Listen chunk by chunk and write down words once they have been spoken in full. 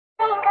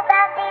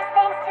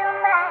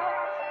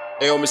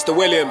Hey, yo, Mr.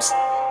 Williams,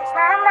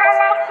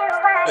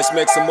 let's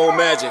make some more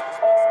magic.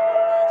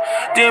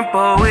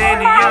 Ndipo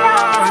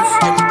Williams,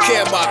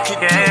 Care about kid.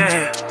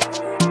 yeah.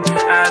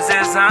 As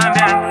a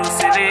Zambian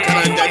City.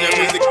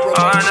 Music Oh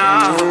promotion.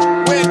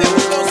 no. Where they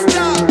gon'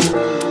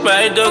 stop?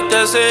 My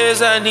doctor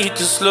says I need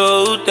to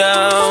slow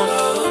down.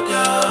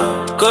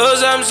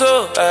 Cause I'm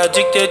so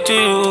addicted to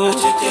you.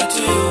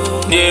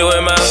 They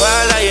were my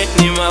wallet,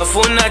 ni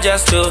mafuna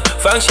just to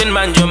function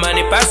manjo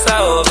mani pasa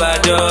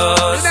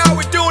overdose. Now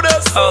we do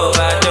this.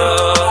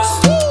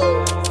 Overdose.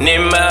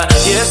 Nima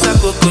yesa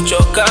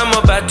kukuchoka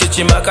mobati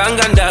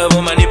chimakanga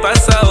ndabo mani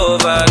pasa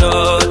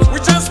overload. We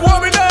just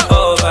warming up.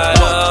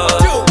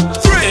 Overload. 1, 2,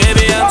 3.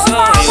 Baby, I'm so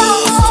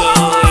used to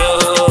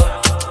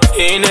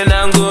you. In and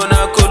I'm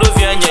gonna call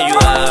you, you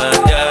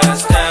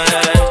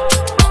understand.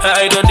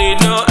 I don't need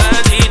no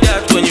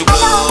antidote when you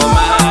blow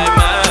my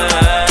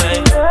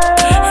mind.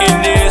 In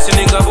this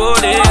nigga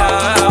body,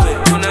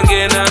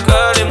 unangena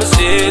kale mu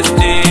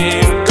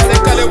system. Kale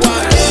kale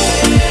one.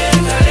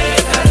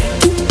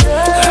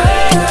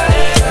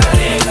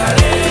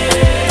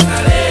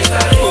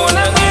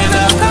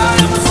 Unangena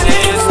kale mu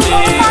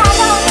system.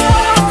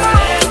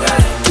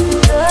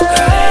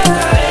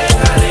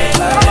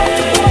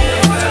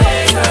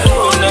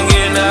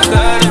 Unangena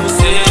kale mu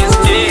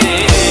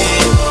system.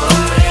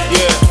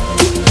 Yeah.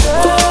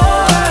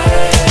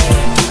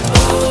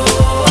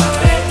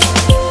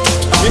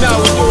 You know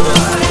how we do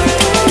this.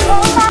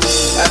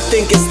 I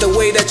think it's the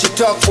way that you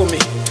talk for me.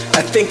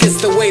 I think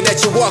it's the way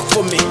that you walk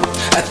for me.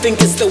 I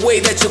think it's the way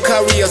that you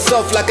carry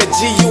yourself like a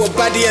G, you a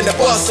body and a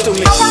boss to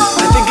me.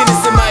 I think it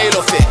is a mile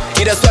of it.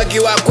 Ida swag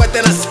you out quite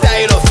a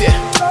style of it.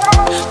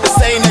 The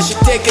saying that you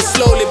take it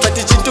slowly, but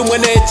it's into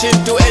when it's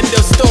into end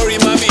of story,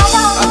 mommy.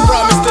 I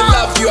promise to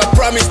love you, I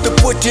promise to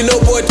put you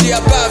nobody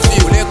above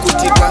you.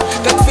 Lekutika,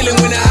 that feeling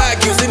when I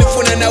hug you,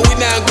 sinifuna na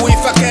winangu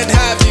if I can't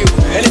have you.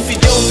 And if you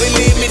don't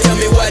believe me, tell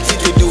me what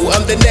you do.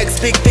 I'm the next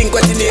big thing,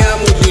 what in the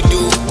arm would you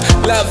do?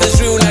 Love is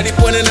real, na di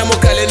pone na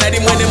mukale, na di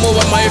mwene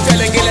mova, my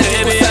felengela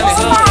di Baby, I'm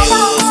so kusale.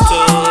 used to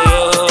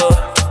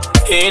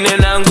you. In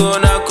and I'm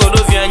gonna call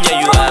you,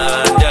 you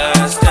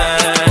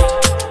understand.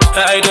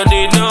 I don't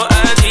need no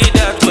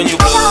antidote when you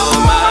blow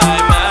my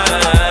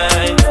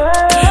mind.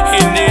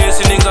 In this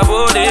nigga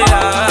body,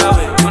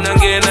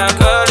 unangena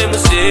kale mu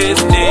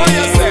system. What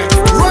you say?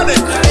 Run it.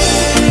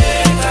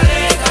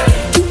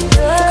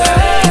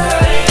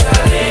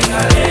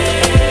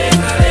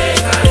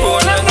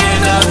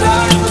 Unangena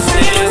kale mu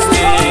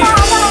system.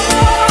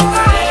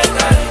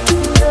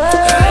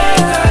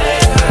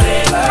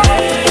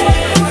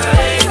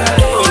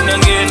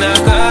 Unangena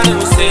kale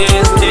mu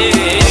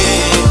system.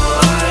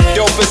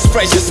 Dopest,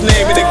 freshest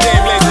name in the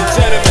game, ladies and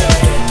gentlemen.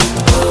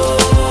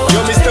 Yo,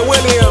 Mr.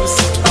 Williams.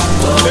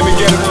 Let me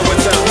get it one more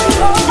time.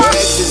 Your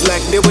ex is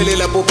like the Willie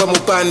la Pupa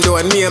Mupando,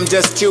 and me, I'm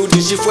just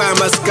children. She fire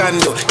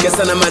maskando.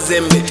 Kesana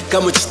mazembe,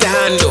 kamuchita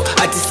hando.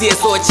 Ati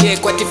CSO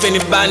check, what if any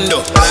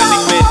bando?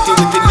 Running meti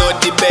with the no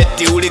debate.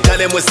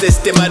 Ulikane mo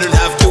system, I don't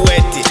have to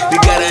wait it. The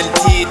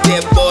guarantee,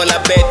 the ball, I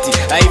bet it.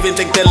 I even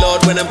thank the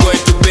Lord when I'm going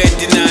to bed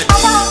tonight.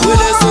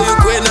 Wile so you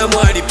kwena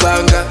mwari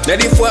panga.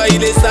 Nadifwa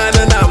ile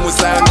sana na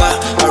musanga.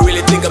 I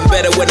really think I'm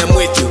better when I'm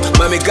with you.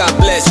 Mommy, God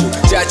bless you,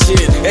 judge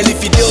it. And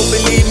if you don't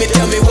believe me,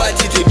 tell me what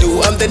you to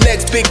do. I'm the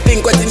next big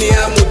thing, what in the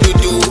arm would you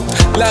do?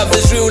 Love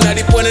is real, na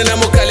di pone na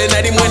mukale,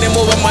 na di mwene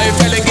mova, my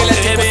felengela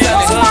di Baby,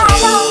 I'm so kusale.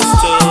 used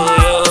to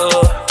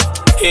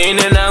you. In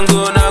and I'm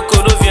gonna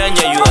call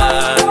you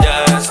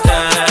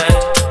understand.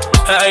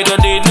 I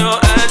don't need no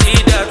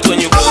antidote when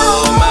you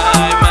blow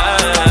my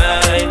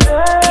mind.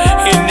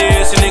 In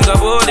this nigga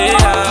body,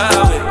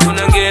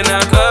 unangena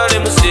kale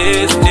mu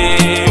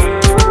system.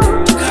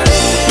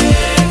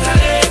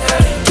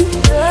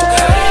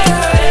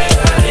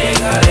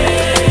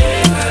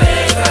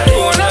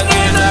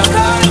 Unangena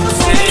kale mu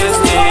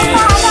system.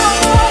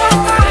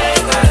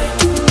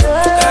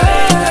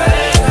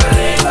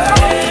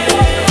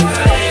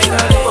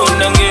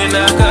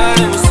 Unangena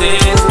kale mu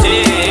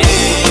system.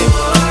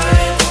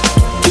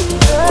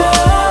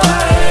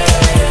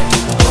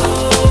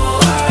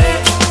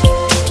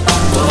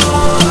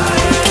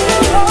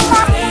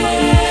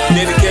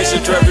 Dedication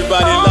to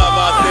everybody love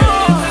out there.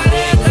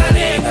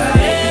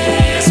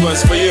 This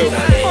one's for you.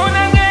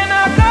 Unangena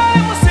kale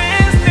mu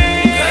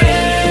system.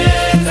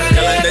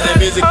 Kalanda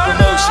Music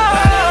Promotion.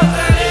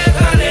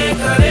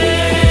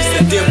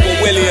 Mr. Ndipo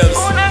Williams.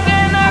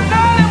 Unangena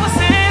kale mu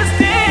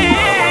system.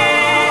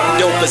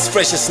 Dopest,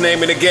 freshest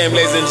name in the game,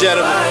 ladies and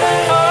gentlemen.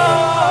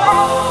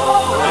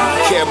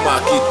 Care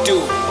Mark, you do.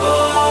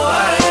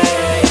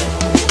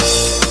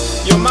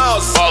 Your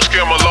mouse. Mouse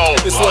came alone.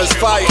 This one's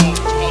fire.